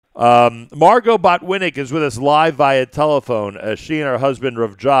Margot Botwinick is with us live via telephone. She and her husband,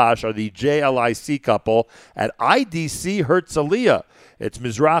 Rav Josh, are the JLIC couple at IDC Herzliya. It's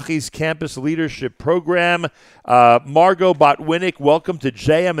Mizrahi's campus leadership program. Margot Botwinick, welcome to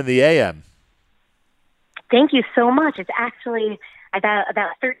JM in the AM. Thank you so much. It's actually about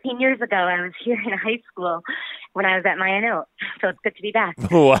 13 years ago. I was here in high school when I was at Mayanot, so it's good to be back.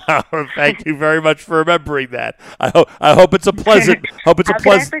 Wow! Thank you very much for remembering that. I hope it's a pleasant. How could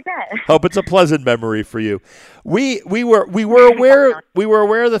I forget? Hope it's a pleasant memory for you. We were aware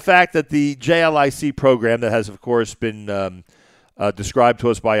of the fact that the JLIC program that has, of course, been described to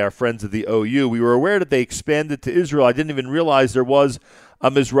us by our friends at the OU. We were aware that they expanded to Israel. I didn't even realize there was a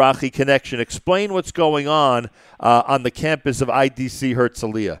Mizrahi connection. Explain what's going on the campus of IDC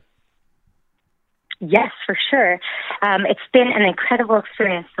Herzliya. Yes, for sure. It's been an incredible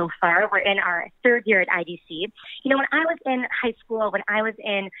experience so far. We're in our third year at IDC. You know, when I was in high school, when I was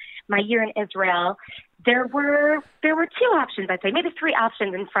in my year in Israel, there were two options, I'd say, maybe three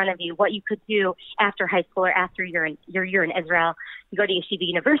options in front of you, what you could do after high school or after your year in Israel. You go to Yeshiva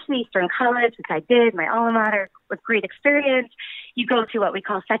University, Stern College, which I did, my alma mater, was a great experience. You go to what we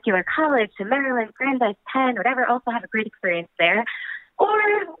call secular college, to Maryland, Brandeis, Penn, whatever, also have a great experience there. Or,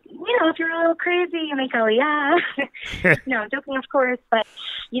 you know, if you're a little crazy, you make Aliyah. No, I'm joking, of course. But,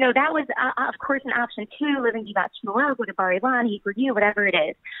 you know, that was, of course, an option too, living in Givat Shmuel, go to Bar Ilan, Hebrew U, whatever it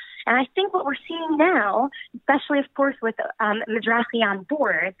is. And I think what we're seeing now, especially, of course, with Mizrahi on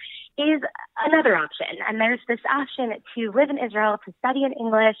board, is another option. And there's this option to live in Israel, to study in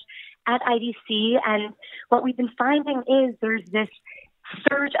English at IDC. And what we've been finding is there's this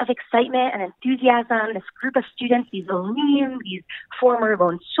surge of excitement and enthusiasm. This group of students, these Olim, these former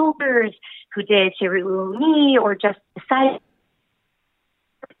lone soldiers who did Shiru Umi or just decided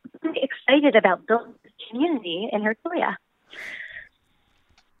excited about building this community in Herzliya.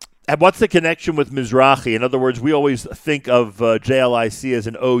 And what's the connection with Mizrahi? In other words, we always think of JLIC as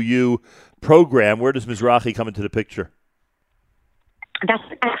an OU program. Where does Mizrahi come into the picture? That's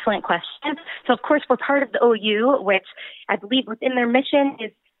an excellent question. So, of course, we're part of the OU, which I believe within their mission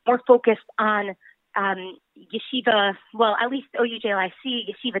is more focused on yeshiva, well, at least OU JLIC,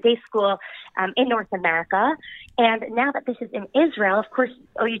 Yeshiva Day School in North America. And now that this is in Israel, of course,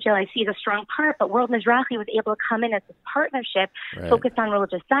 OU JLIC is a strong part, but World Mizrahi was able to come in as a partnership focused on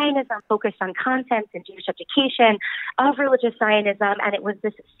religious Zionism, focused on content and Jewish education of religious Zionism, and it was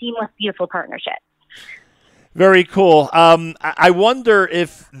this seamless, beautiful partnership. Very cool. I wonder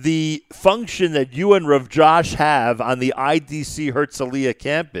if the function that you and Rav Josh have on the IDC Herzliya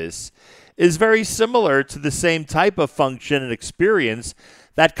campus is very similar to the same type of function and experience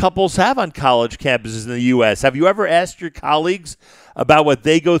that couples have on college campuses in the U.S. Have you ever asked your colleagues about what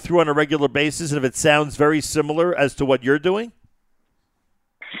they go through on a regular basis and if it sounds very similar as to what you're doing?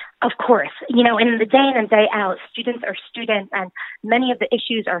 Of course. You know, in the day in and day out, students are students, and many of the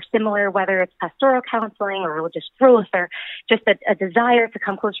issues are similar, whether it's pastoral counseling or religious growth or just a desire to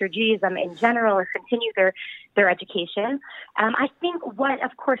come closer to Judaism in general or continue their education. I think what,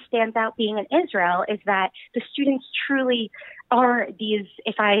 of course, stands out being in Israel is that the students truly are these,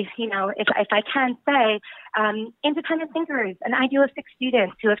 if I can say, independent thinkers and idealistic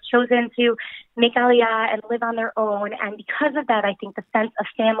students who have chosen to make Aliyah and live on their own. And because of that, I think the sense of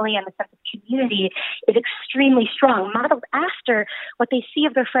family and the sense of community is extremely strong, modeled after what they see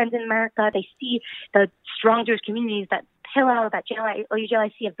of their friends in America. They see the strong Jewish communities that Hillel, that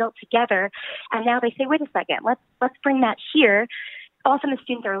OU-JLIC have built together. And now they say, wait a second, let's bring that here. Often the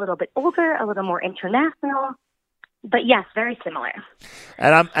students are a little bit older, a little more international. But yes, very similar.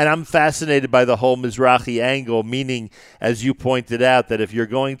 And I'm fascinated by the whole Mizrahi angle, meaning, as you pointed out, that if you're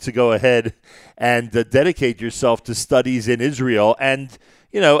going to go ahead and dedicate yourself to studies in Israel and,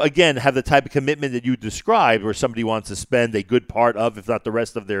 you know, again, have the type of commitment that you described where somebody wants to spend a good part of, if not the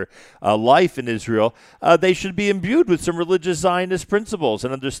rest of their life in Israel, they should be imbued with some religious Zionist principles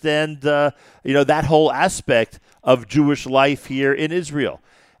and understand, that whole aspect of Jewish life here in Israel.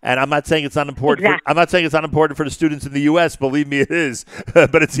 And I'm not saying it's not important. Exactly. I'm not saying it's not important for the students in the U.S. Believe me, it is.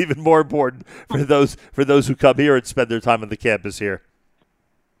 But it's even more important for those who come here and spend their time on the campus here.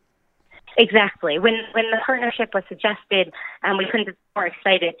 Exactly. When the partnership was suggested, we couldn't be more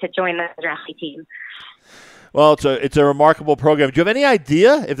excited to join the Mizrahi team. Well, it's a remarkable program. Do you have any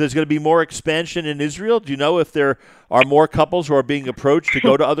idea if there's going to be more expansion in Israel? Do you know if there are more couples who are being approached to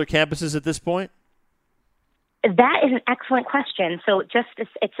go to other campuses at this point? That is an excellent question. So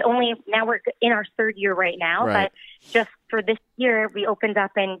it's only, now we're in our third year right now, Right. but just for this year, we opened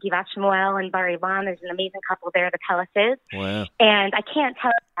up in Givat Shmuel and Bar Ilan. There's an amazing couple there, the Pellises. Wow. And I can't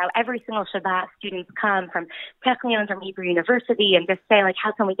tell you how every single Shabbat students come from Technion, from Hebrew University, and just say, like,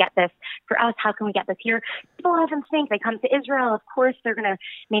 how can we get this for us? How can we get this here? People often think they come to Israel. Of course, they're going to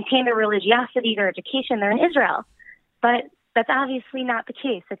maintain their religiosity, their education. They're in Israel. But that's obviously not the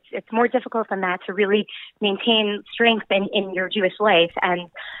case. It's more difficult than that to really maintain strength in your Jewish life. And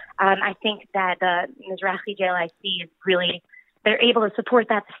I think that the Mizrahi JLIC is really, they're able to support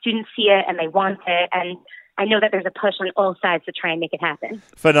that. The students see it and they want it. And I know that there's a push on all sides to try and make it happen.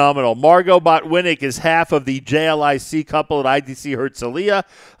 Phenomenal. Margot Botwinick is half of the JLIC couple at IDC Herzliya,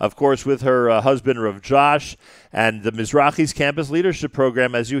 of course, with her husband, Rav Josh. And the Mizrahi's Campus Leadership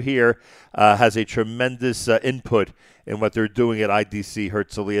Program, as you hear, has a tremendous input in what they're doing at IDC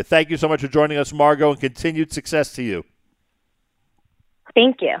Herzliya. Thank you so much for joining us, Margot, and continued success to you.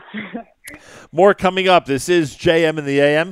 Thank you. More coming up. This is JM in the AM.